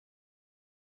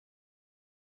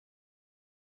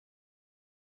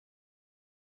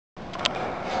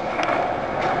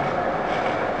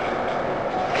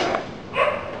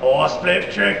Horse flip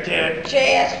trick tip.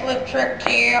 JS flip trick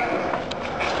tip.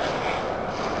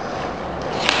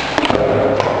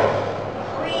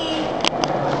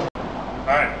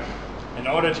 Alright, in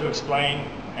order to explain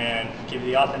and give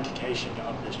the authentication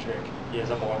of this trick, here's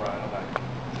a boy Ryan Levac.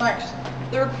 Thanks.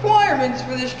 The requirements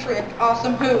for this trick are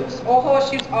some hooves. All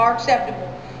horseshoes are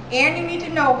acceptable. And you need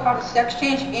to know how to sex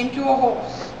change into a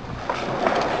horse.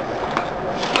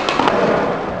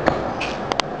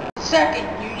 Second,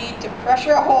 you need to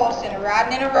pressure a horse in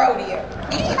riding in a rodeo.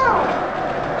 Yeehaw!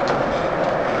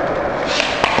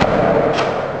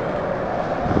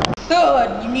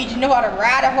 Third, you need to know how to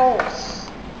ride a horse.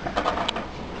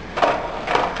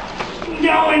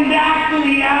 Going back to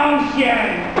the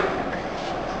ocean!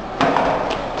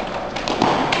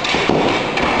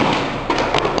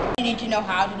 You need to know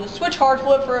how to do a switch hard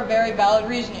flip for a very valid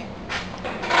reasoning.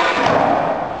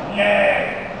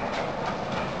 Nay.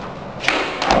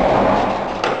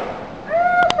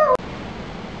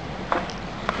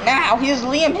 Now, here's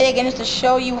Liam Higgins to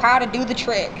show you how to do the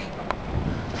trick.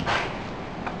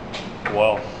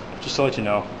 Well, just to let you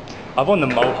know, I've won the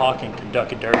Mohawk and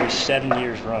Kentucky Derby 7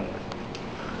 years running.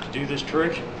 To do this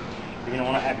trick, you're going to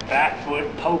want to have your back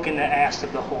foot poking the ass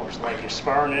of the horse, like you're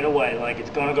spurring it away, like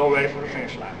it's going to go ready for the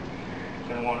finish line. You're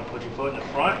going to want to put your foot in the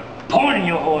front, pointing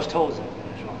your horse towards the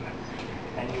finish line.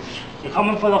 And you're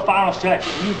coming for the final stretch.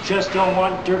 You just don't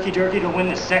want Dirty to win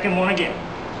the second one again.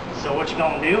 So what you're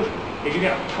going to do is you're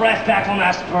going to press back on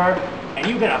that spur, and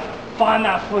you're going to find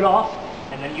that foot off,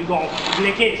 and then you're going to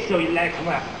flick it so you let it come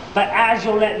out. But as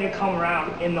you're letting it come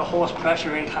around in the horse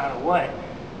pressuring kind of way,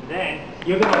 then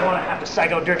you're going to want to have to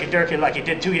psycho Dirty like you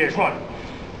did 2 years running.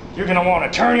 You're going to want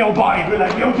to turn your body and be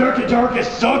like, yo, Dirty,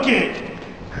 suck it!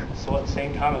 So at the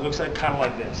same time, it looks like kind of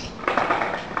like this.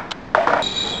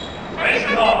 Let's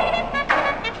go!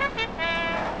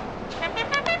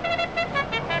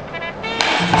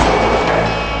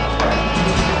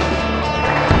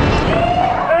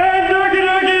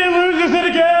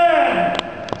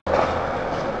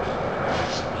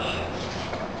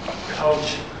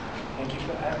 Coach, thank you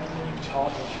for everything you've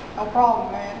taught me. No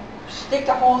problem, man. Stick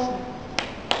to horsemen.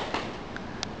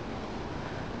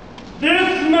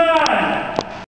 Dismount!